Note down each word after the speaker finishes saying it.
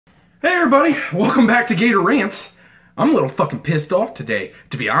Hey everybody, welcome back to GATOR RANTS. I'm a little fucking pissed off today,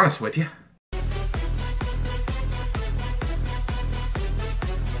 to be honest with you.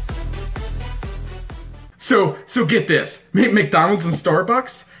 So get this. McDonald's and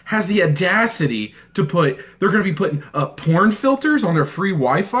Starbucks has the audacity to they're going to be putting porn filters on their free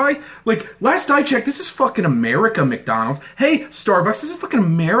Wi-Fi. Like, last I checked, this is fucking America, McDonald's. Hey, Starbucks, this is fucking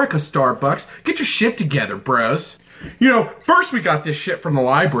America, Starbucks. Get your shit together, bros. You know, first we got this shit from the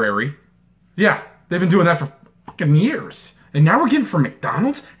library. Yeah, they've been doing that for fucking years. And now we're getting from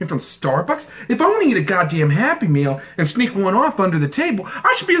McDonald's and from Starbucks? If I want to eat a goddamn Happy Meal and sneak one off under the table,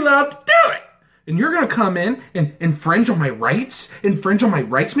 I should be allowed to do it. And you're going to come in and infringe on my rights? Infringe on my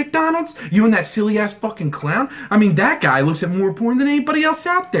rights, McDonald's? You and that silly-ass fucking clown? I mean, that guy looks at more porn than anybody else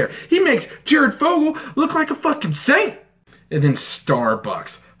out there. He makes Jared Fogle look like a fucking saint. And then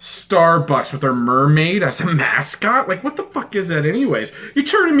Starbucks. Starbucks with their mermaid as a mascot? Like, what the fuck is that anyways? You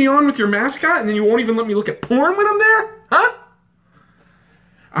turning me on with your mascot and then you won't even let me look at porn when I'm there? Huh?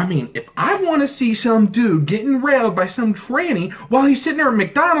 I mean, if I want to see some dude getting railed by some tranny while he's sitting there at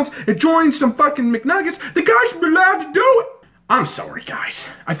McDonald's enjoying some fucking McNuggets, the guy should be allowed to do it. I'm sorry, guys.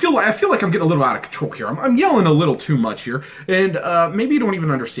 I feel like I'm getting a little out of control here. I'm yelling a little too much here, and maybe you don't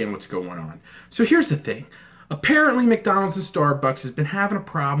even understand what's going on. So here's the thing. Apparently, McDonald's and Starbucks has been having a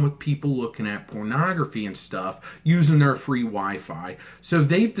problem with people looking at pornography and stuff using their free Wi-Fi. So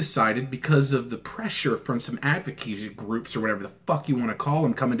they've decided, because of the pressure from some advocacy groups or whatever the fuck you want to call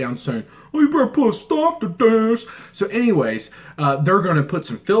them, coming down saying, oh, you better put a stop to this. So anyways, they're going to put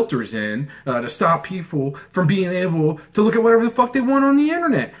some filters in to stop people from being able to look at whatever the fuck they want on the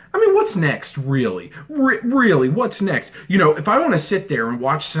internet. I mean, what's next, really? Really, what's next? You know, if I want to sit there and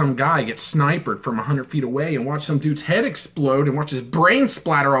watch some guy get sniped from 100 feet away and watch some dude's head explode and watch his brain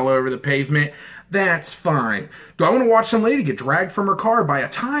splatter all over the pavement, that's fine. Do I want to watch some lady get dragged from her car by a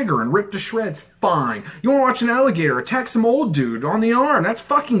tiger and ripped to shreds? Fine. You want to watch an alligator attack some old dude on the arm? That's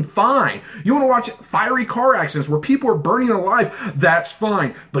fucking fine. You want to watch fiery car accidents where people are burning alive? That's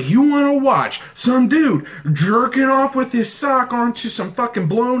fine. But you want to watch some dude jerking off with his sock onto some fucking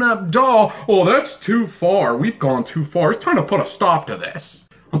blown up doll? Oh, that's too far. We've gone too far. It's time to put a stop to this.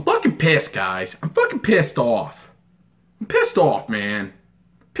 I'm fucking pissed, guys. I'm fucking pissed off. I'm pissed off, man.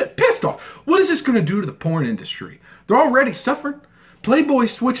 Pissed off. What is this going to do to the porn industry? They're already suffering.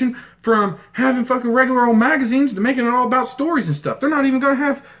 Playboy's switching from having fucking regular old magazines to making it all about stories and stuff. They're not even going to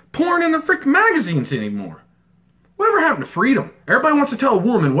have porn in their freaking magazines anymore. Whatever happened to freedom? Everybody wants to tell a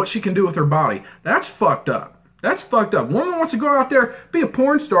woman what she can do with her body. That's fucked up. That's fucked up. Woman wants to go out there, be a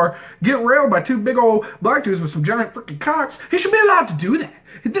porn star, get railed by two big old black dudes with some giant freaking cocks. He should be allowed to do that.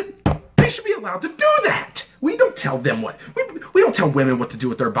 They should be allowed to do that. We don't tell them what. We don't tell women what to do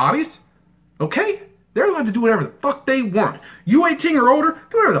with their bodies. Okay? They're allowed to do whatever the fuck they want. You 18 or older,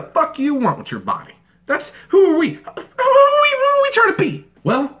 do whatever the fuck you want with your body. That's, who are we? Who are we trying to be?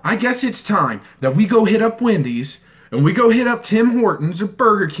 Well, I guess it's time that we go hit up Wendy's and we go hit up Tim Hortons or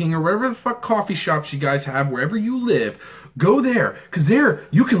Burger King or whatever the fuck coffee shops you guys have wherever you live. Go there, because there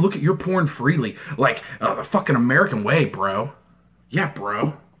you can look at your porn freely, like the fucking American way, bro. Yeah,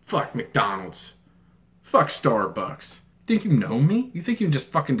 bro. Fuck McDonald's. Fuck Starbucks. Think you know me? You think you can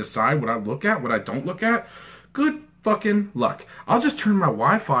just fucking decide what I look at, what I don't look at? Good fucking luck. I'll just turn my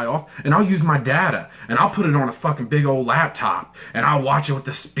Wi-Fi off and I'll use my data and I'll put it on a fucking big old laptop and I'll watch it with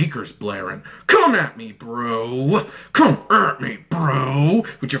the speakers blaring. Come at me, bro. Come at me, bro.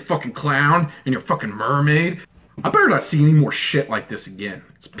 With your fucking clown and your fucking mermaid. I better not see any more shit like this again.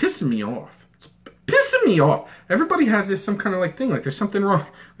 It's pissing me off. Pissing me off. Everybody has this some kind of like thing, like there's something wrong,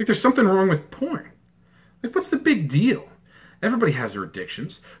 with porn. Like, what's the big deal? Everybody has their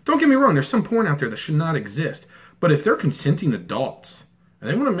addictions. Don't get me wrong, there's some porn out there that should not exist. But if they're consenting adults and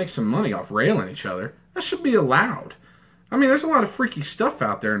they want to make some money off railing each other, that should be allowed. I mean, there's a lot of freaky stuff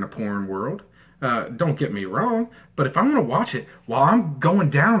out there in the porn world. Don't get me wrong, but if I want to watch it while I'm going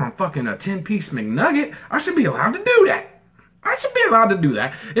down on fucking a 10-piece McNugget, I should be allowed to do that. I should be allowed to do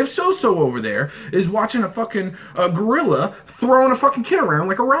that. If So-So over there is watching a fucking gorilla throwing a fucking kid around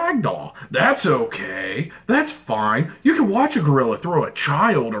like a rag doll, that's okay. That's fine. You can watch a gorilla throw a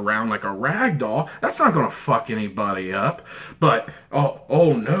child around like a rag doll. That's not going to fuck anybody up. But,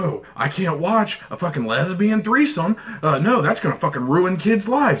 oh no, I can't watch a fucking lesbian threesome. No, that's going to fucking ruin kids'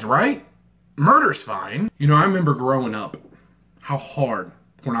 lives, right? Murder's fine. You know, I remember growing up how hard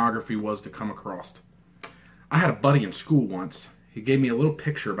pornography was to come across. I had a buddy in school once. He gave me a little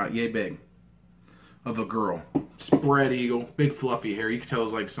picture about yay big of a girl. Spread eagle, big fluffy hair. You could tell it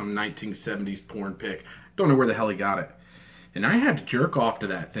was like some 1970s porn pic. Don't know where the hell he got it. And I had to jerk off to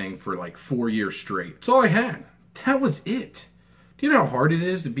that thing for like 4 years straight. That's all I had. That was it. Do you know how hard it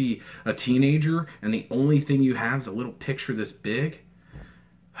is to be a teenager and the only thing you have is a little picture this big?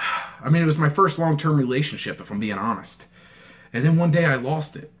 I mean, it was my first long-term relationship, if I'm being honest. And then one day I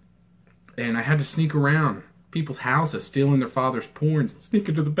lost it. And I had to sneak around people's houses, stealing their father's porns, and sneak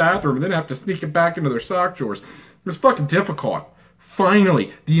into the bathroom, and then have to sneak it back into their sock drawers. It was fucking difficult.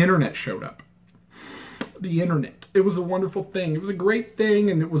 Finally, the internet showed up. The internet. It was a wonderful thing. It was a great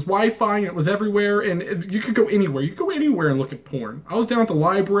thing, and it was Wi-Fi, and it was everywhere, and you could go anywhere. You could go anywhere and look at porn. I was down at the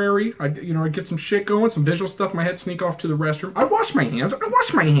library. I'd get some shit going, some visual stuff. My head sneak off to the restroom. I washed my hands. I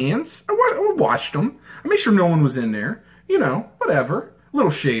washed them. I made sure no one was in there. Whatever. A little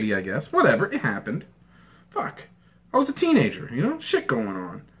shady, I guess. Whatever. It happened. Fuck. I was a teenager, shit going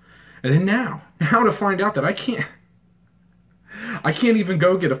on. And then now to find out that I can't even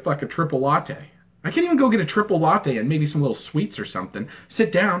go get a fucking triple latte. I can't even go get a triple latte and maybe some little sweets or something.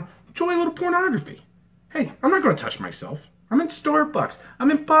 Sit down, enjoy a little pornography. Hey, I'm not going to touch myself. I'm in Starbucks.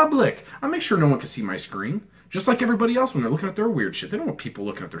 I'm in public. I'll make sure no one can see my screen. Just like everybody else when they're looking at their weird shit. They don't want people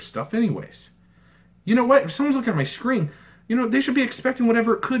looking at their stuff anyways. You know what? If someone's looking at my screen, they should be expecting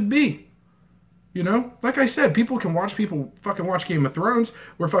whatever it could be. Like I said, people fucking watch Game of Thrones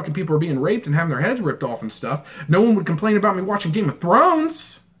where fucking people are being raped and having their heads ripped off and stuff. No one would complain about me watching Game of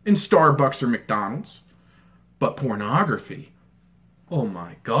Thrones in Starbucks or McDonald's. But pornography, oh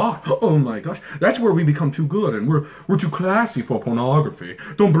my god, oh my gosh, that's where we become too good and we're too classy for pornography.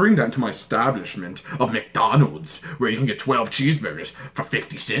 Don't bring that to my establishment of McDonald's where you can get 12 cheeseburgers for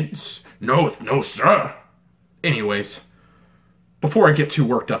 50 cents. No, sir. Anyways, before I get too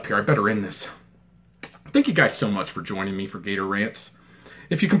worked up here, I better end this. Thank you guys so much for joining me for Gator Rants.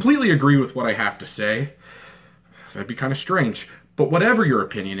 If you completely agree with what I have to say, that'd be kind of strange. But whatever your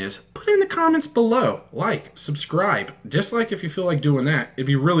opinion is, put it in the comments below. Like, subscribe. Dislike if you feel like doing that. It'd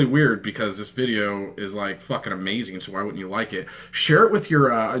be really weird because this video is like fucking amazing, so why wouldn't you like it? Share it with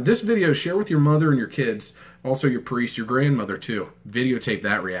your, share with your mother and your kids. Also your priest, your grandmother too. Videotape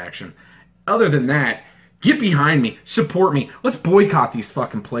that reaction. Other than that, get behind me. Support me. Let's boycott these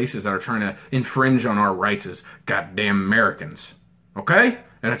fucking places that are trying to infringe on our rights as goddamn Americans. Okay?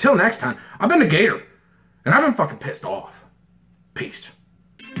 And until next time, I've been the Gator. And I've been fucking pissed off. Peace.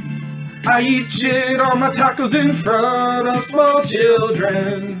 I eat shit on my tacos in front of small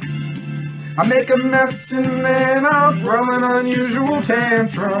children. I make a mess and then I throw an unusual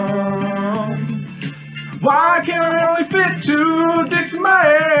tantrum. Why can't I only fit 2 dicks in my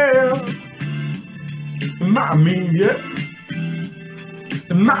ass? Am I a meme yet?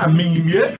 Am I a meme yet?